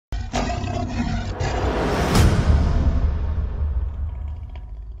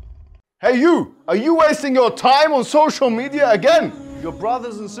Hey you, are you wasting your time on social media again? Your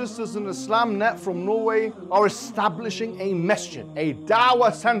brothers and sisters in Islam Net from Norway are establishing a masjid, a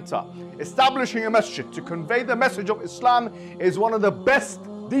dawah center. Establishing a masjid to convey the message of Islam is one of the best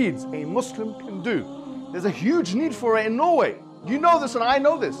deeds a Muslim can do. There's a huge need for it in Norway. You know this and I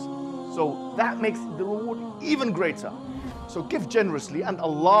know this. So that makes the reward even greater. So give generously and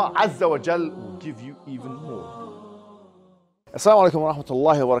Allah Azza wa Jal will give you even more. Assalamu alaikum wa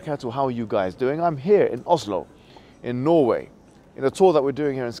rahmatullahi wa barakatuh. How are you guys doing? I'm here in Oslo, in Norway, in a tour that we're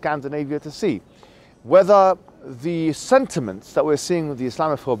doing here in Scandinavia to see whether the sentiments that we're seeing with the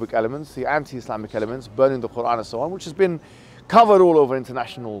Islamophobic elements, the anti-Islamic elements, burning the Qur'an and so on, which has been covered all over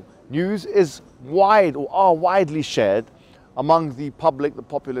international news, is wide or are widely shared among the public, the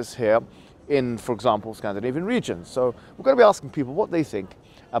populace here in, for example, Scandinavian regions. So we're going to be asking people what they think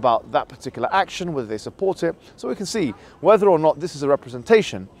about that particular action, whether they support it, so we can see whether or not this is a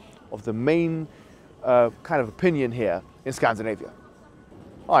representation of the main kind of opinion here in Scandinavia.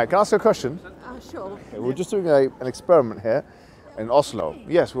 All right, can I ask you a question? Sure. Okay, we're just doing an experiment here in Oslo.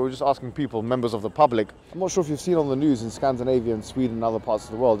 Yes, we were just asking people, members of the public. I'm not sure if you've seen on the news in Scandinavia and Sweden and other parts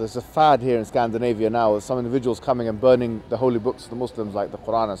of the world, there's a fad here in Scandinavia now of some individuals coming and burning the holy books of the Muslims, like the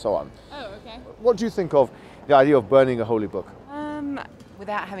Qur'an and so on. Oh, okay. What do you think of the idea of burning a holy book?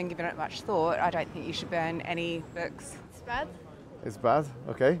 Without having given it much thought, I don't think you should burn any books. It's bad. It's bad?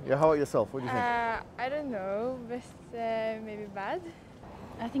 Okay. Yeah, how about yourself? What do you think? I don't know, but maybe bad.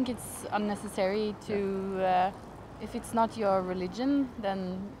 I think it's unnecessary to, if it's not your religion,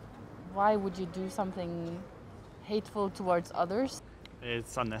 then why would you do something hateful towards others?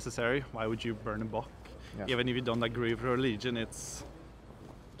 It's unnecessary. Why would you burn a book? Yeah. Even if you don't agree with religion, it's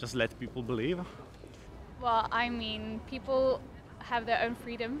just let people believe. Well, I mean, people have their own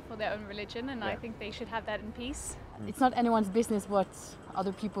freedom for their own religion, and I think they should have that in peace. It's not anyone's business what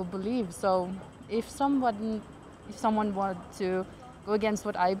other people believe. So if someone wanted to go against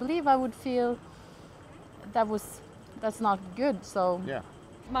what I believe, I would feel that's not good. So Yeah.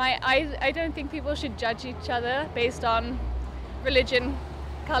 I don't think people should judge each other based on religion,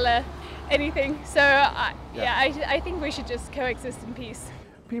 color, anything. So I think we should just coexist in peace.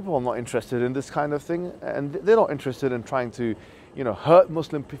 People are not interested in this kind of thing, and they're not interested in trying to, you know, hurt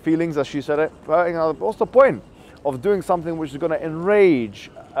Muslim feelings, as she said it. What's the point of doing something which is going to enrage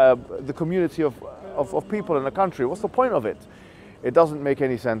the community of people in the country? What's the point of it? It doesn't make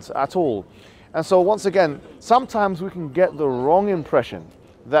any sense at all. And so once again, sometimes we can get the wrong impression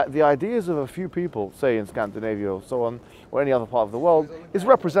that the ideas of a few people, say in Scandinavia or so on, or any other part of the world, is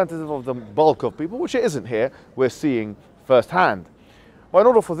representative of the bulk of people, which it isn't here. We're seeing firsthand. But in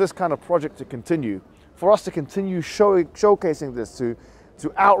order for this kind of project to continue, for us to continue showcasing this, to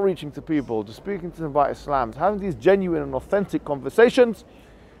outreaching to people, to speaking to them about Islam, to having these genuine and authentic conversations,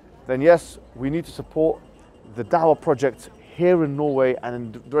 then yes, we need to support the Dawah project here in Norway and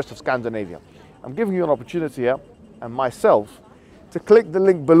in the rest of Scandinavia. I'm giving you an opportunity here, and myself, to click the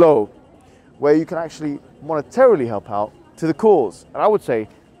link below where you can actually monetarily help out to the cause. And I would say,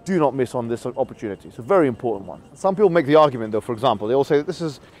 do not miss on this opportunity. It's a very important one. Some people make the argument though, for example, they all say that this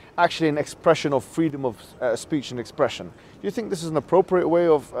is actually an expression of freedom of speech and expression. Do you think this is an appropriate way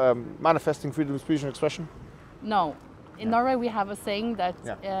of manifesting freedom of speech and expression? no. In Norway we have a saying that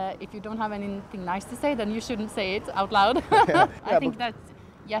if you don't have anything nice to say, then you shouldn't say it out loud. I think that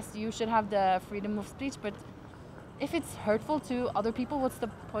yes, you should have the freedom of speech, but if it's hurtful to other people, what's the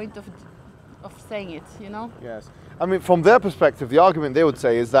point of saying it, you know? Yes. I mean, from their perspective, the argument they would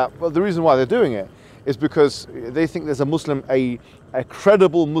say is that, well, the reason why they're doing it is because they think there's a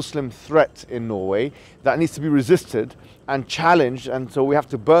credible Muslim threat in Norway that needs to be resisted and challenged, and so we have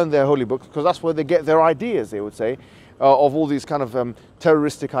to burn their holy books because that's where they get their ideas, they would say, of all these kind of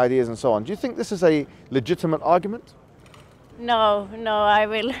terroristic ideas and so on. Do you think this is a legitimate argument? No, I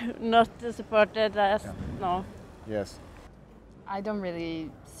will not support it. No. Yes. I don't really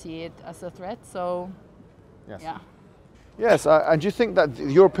see it as a threat, so Yes. yeah. Yes, and do you think that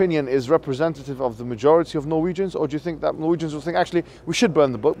your opinion is representative of the majority of Norwegians, or do you think that Norwegians will think, actually, we should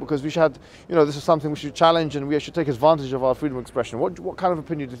burn the book because we should, you know, this is something we should challenge and we should take advantage of our freedom of expression? What kind of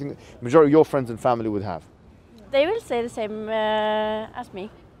opinion do you think the majority of your friends and family would have? They will say the same as me.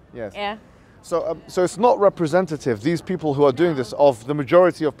 Yes. Yeah. So, so it's not representative, these people who are doing this, of the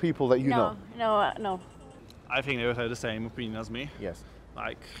majority of people that you know? No. I think they would have the same opinion as me. Yes.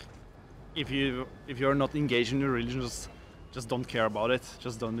 Like, if you're not engaged in your religion, just don't care about it.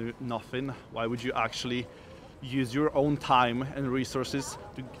 Just don't do nothing. Why would you actually use your own time and resources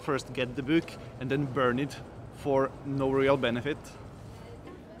to first get the book and then burn it for no real benefit?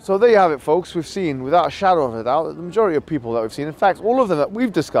 So there you have it, folks. We've seen, without a shadow of a doubt, that the majority of people that we've seen, in fact, all of them that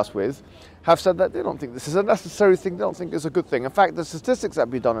we've discussed with, have said that they don't think this is a necessary thing, they don't think it's a good thing. In fact, the statistics that have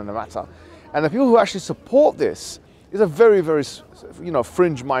been done in the matter, and the people who actually support this, is a very, very,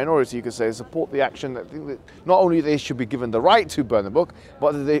 fringe minority, you could say, support the action. That think that not only they should be given the right to burn the book,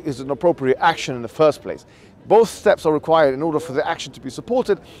 but that it is an appropriate action in the first place. Both steps are required in order for the action to be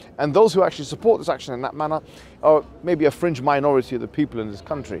supported, and those who actually support this action in that manner are maybe a fringe minority of the people in this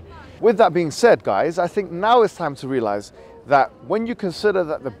country. With that being said, guys, I think now it's time to realize that when you consider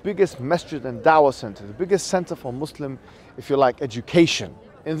that the biggest masjid and dawah center, the biggest center for Muslim, if you like, education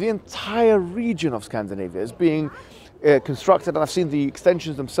in the entire region of Scandinavia is being constructed, and I've seen the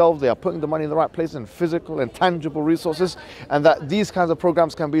extensions themselves, they are putting the money in the right place in physical and tangible resources, and that these kinds of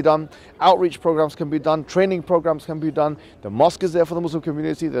programs can be done, outreach programs can be done, training programs can be done, the mosque is there for the Muslim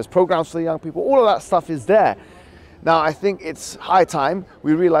community, there's programs for the young people, all of that stuff is there. Now I think it's high time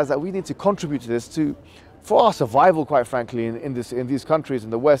we realize that we need to contribute to this for our survival, quite frankly, in these countries in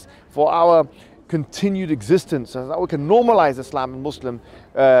the West, for our continued existence, and that we can normalize Islam and Muslim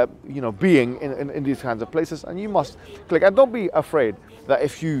being in these kinds of places. And you must click, and don't be afraid that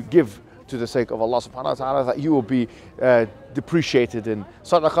if you give to the sake of Allah subhanahu wa ta'ala, that you will be depreciated in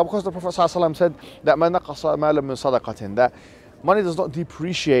sadaqah, because the Prophet ﷺ said that man naqasa malan min sadaqatin, that money does not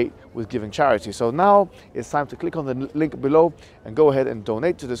depreciate with giving charity. So now it's time to click on the link below and go ahead and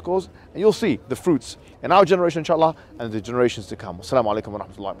donate to this cause, and you'll see the fruits in our generation, inshallah, and the generations to come. Assalamu alaikum wa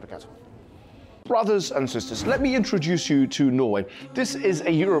rahmatullahi wa barakatuh. Brothers and sisters, let me introduce you to Norway. This is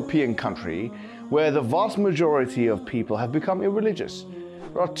a European country where the vast majority of people have become irreligious.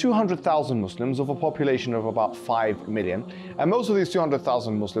 There are 200,000 Muslims of a population of about 5 million, and most of these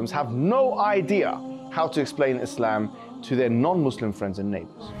 200,000 Muslims have no idea how to explain Islam to their non-Muslim friends and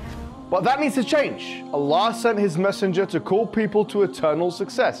neighbors. But that needs to change. Allah sent His messenger to call people to eternal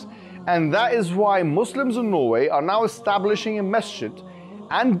success, and that is why Muslims in Norway are now establishing a masjid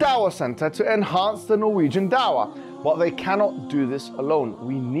and dawah center to enhance the Norwegian dawah. But they cannot do this alone.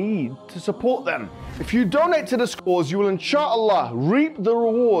 We need to support them. If you donate to this cause, you will inshallah reap the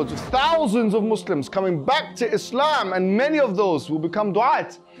rewards of thousands of Muslims coming back to Islam, and many of those will become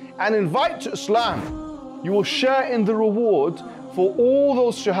du'at and invite to Islam. You will share in the reward for all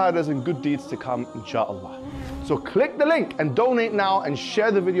those shahadas and good deeds to come, inshallah. So click the link and donate now and share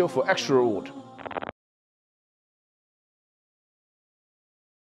the video for extra reward.